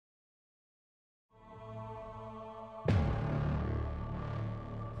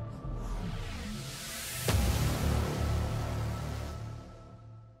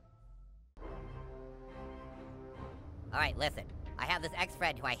Alright, listen. I have this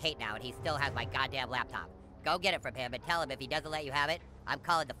ex-friend who I hate now, and he still has my goddamn laptop. Go get it from him and tell him if he doesn't let you have it, I'm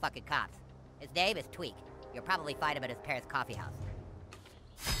calling the fucking cops. His name is Tweak. You'll probably find him at his parents' coffee house.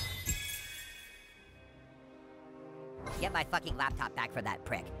 Get my fucking laptop back from that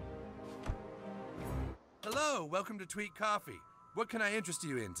prick. Hello, welcome to Tweak Coffee. What can I interest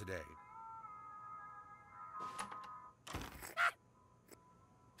you in today?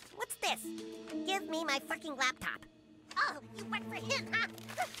 What's this? Give me my fucking laptop. Oh, you work for him, huh?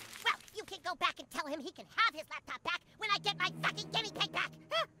 Well, you can go back and tell him he can have his laptop back when I get my fucking guinea pig back.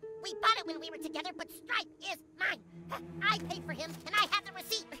 We bought it when we were together, but Stripe is mine. I paid for him, and I have the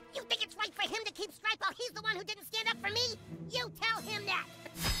receipt. You think it's right for him to keep Stripe while he's the one who didn't stand up for me? You tell him that.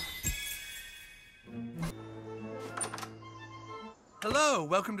 Hello,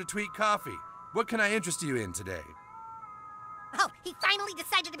 welcome to Tweak Coffee. What can I interest you in today? Oh, he finally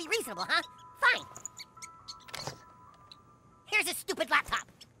decided to be reasonable, huh? Fine. Here's his stupid laptop.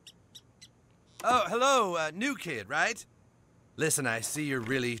 Oh, hello, new kid, right? Listen, I see you're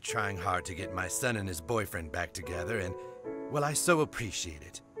really trying hard to get my son and his boyfriend back together, and, well, I so appreciate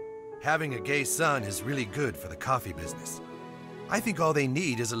it. Having a gay son is really good for the coffee business. I think all they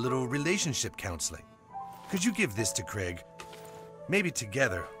need is a little relationship counseling. Could you give this to Craig? Maybe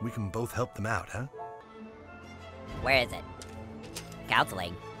together we can both help them out, huh? Where is it?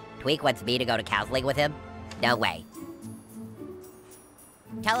 Counseling? Tweak wants me to go to counseling with him? No way.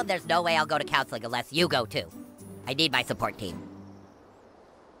 Tell him there's no way I'll go to counseling unless you go too. I need my support team.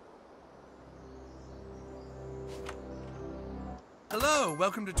 Hello,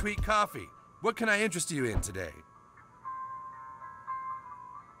 welcome to Tweak Coffee. What can I interest you in today?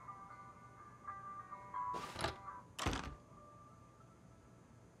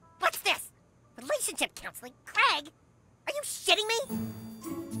 What's this? Relationship counseling? Craig? Are you shitting me?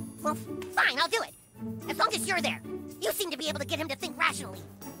 Well, fine, I'll do it. As long as you're there. You seem to be able to get him to think rationally.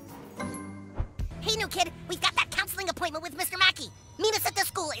 Hey, new kid, we've got that counseling appointment with Mr. Mackey. Meet us at the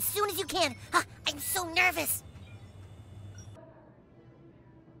school as soon as you can. I'm so nervous.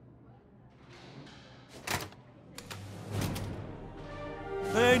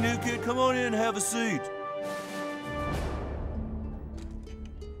 Hey, new kid, come on in and have a seat.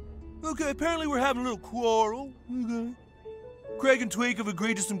 Okay, apparently we're having a little quarrel. Okay. Craig and Tweak have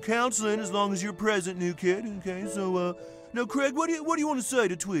agreed to some counseling as long as you're present, new kid. Okay, so, now, Craig, what do you want to say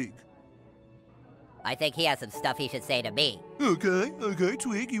to Tweak? I think he has some stuff he should say to me. Okay,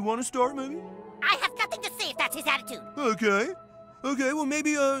 Tweak, you want to start, maybe? I have nothing to say if that's his attitude. Okay, well,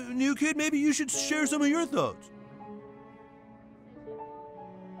 maybe, new kid, maybe you should share some of your thoughts.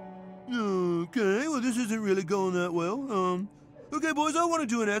 Okay, well, this isn't really going that well. Okay, boys, I want to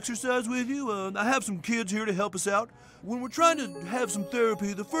do an exercise with you. I have some kids here to help us out. When we're trying to have some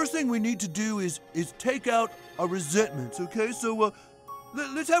therapy, the first thing we need to do is take out our resentments, okay? So,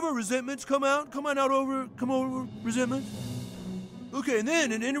 let's have our resentments come over, resentments. Okay, and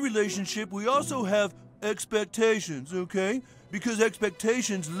then in a relationship, we also have expectations, okay? Because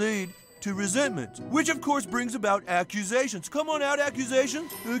expectations lead to resentment, which of course brings about accusations. Come on out,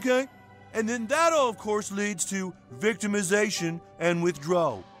 accusations, okay? And then that all, of course, leads to victimization and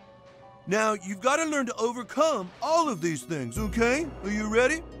withdrawal. Now, you've got to learn to overcome all of these things, okay? Are you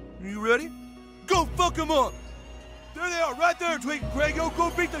ready? Go fuck them up! There they are, right there, Tweak and Craig.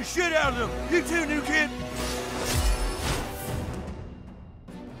 Go beat the shit out of them. You too, new kid.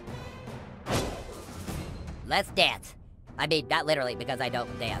 Let's dance. I mean, not literally because I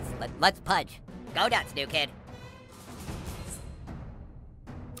don't dance. Let's punch. Go nuts, new kid.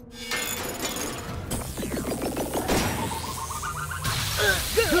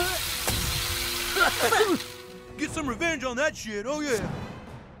 Get some revenge on that shit, oh yeah.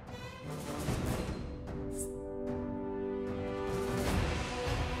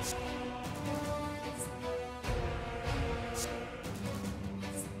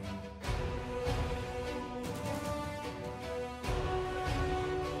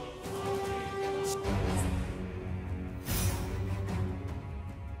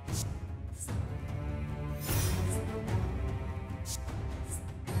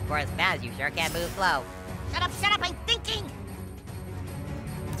 For as fast as you sure can move slow. Shut up, I'm thinking!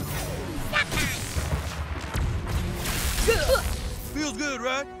 Snap time! Feels good,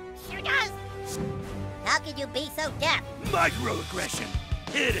 right? Sure does! How could you be so deaf? Microaggression.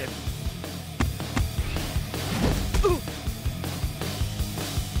 Hit him.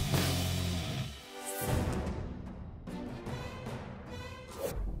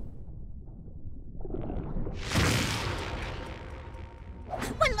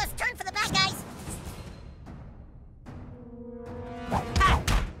 One less turn for the bad guys!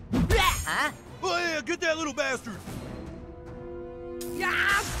 Huh? Oh yeah, get that little bastard.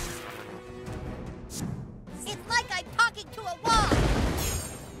 It's like I'm talking to a wall.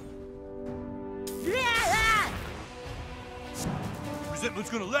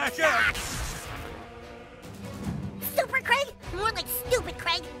 Resentment's gonna lash out. Super Craig? More like stupid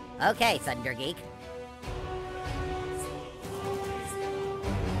Craig. Okay, Thunder Geek.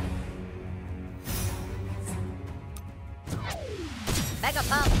 Mega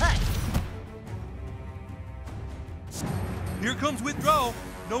Pump push. Here comes withdrawal.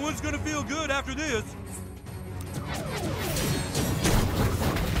 No one's gonna feel good after this.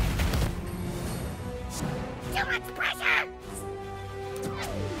 Too much pressure!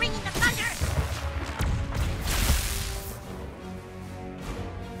 Bringing the thunder!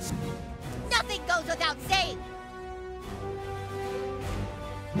 Nothing goes without saying!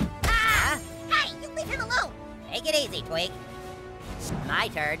 Ah! Hey, you leave him alone! Take it easy, Tweak. My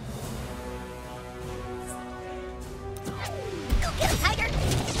turn. Go get him, Tiger!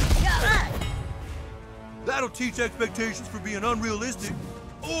 That'll teach expectations for being unrealistic.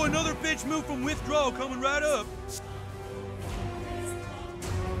 Oh, another bitch move from withdrawal coming right up.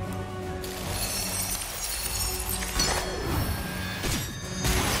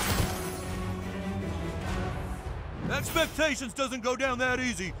 Expectations doesn't go down that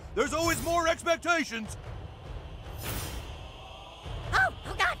easy. There's always more expectations. Oh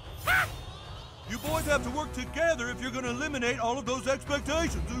God! Ah! You boys have to work together if you're gonna eliminate all of those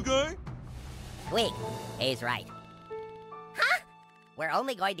expectations, okay? Tweak, he's right. Huh? We're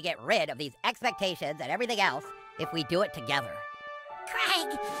only going to get rid of these expectations and everything else if we do it together.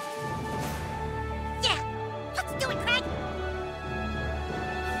 Craig! Yeah! Let's do it, Craig!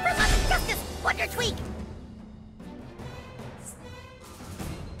 For love and justice, Wonder Tweak!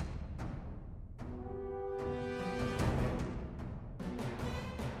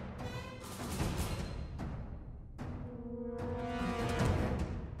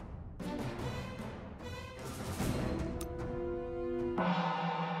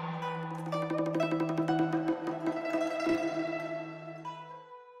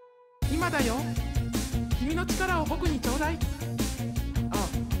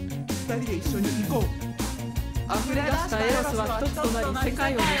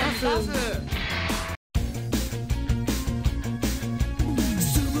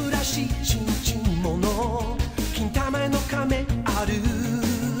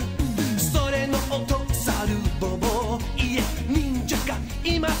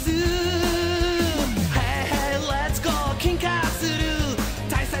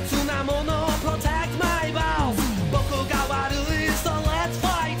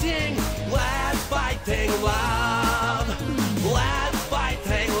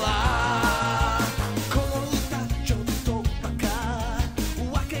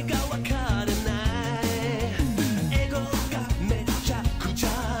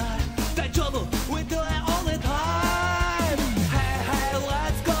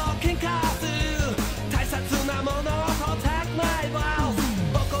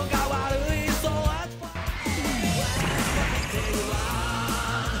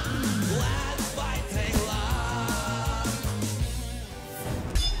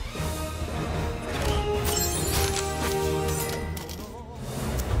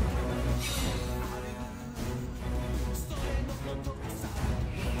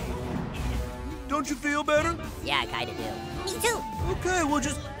 Don't you feel better? Yeah, I kinda do. Me too! Okay, well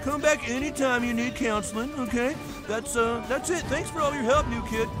just come back anytime you need counseling, okay? That's it. Thanks for all your help, new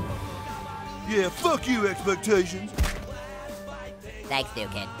kid. Yeah, fuck you, expectations. Thanks, new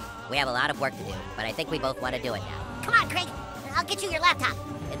kid. We have a lot of work to do, but I think we both want to do it now. Come on, Craig! I'll get you your laptop!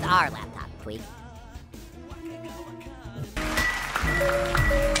 It's our laptop, Tweak.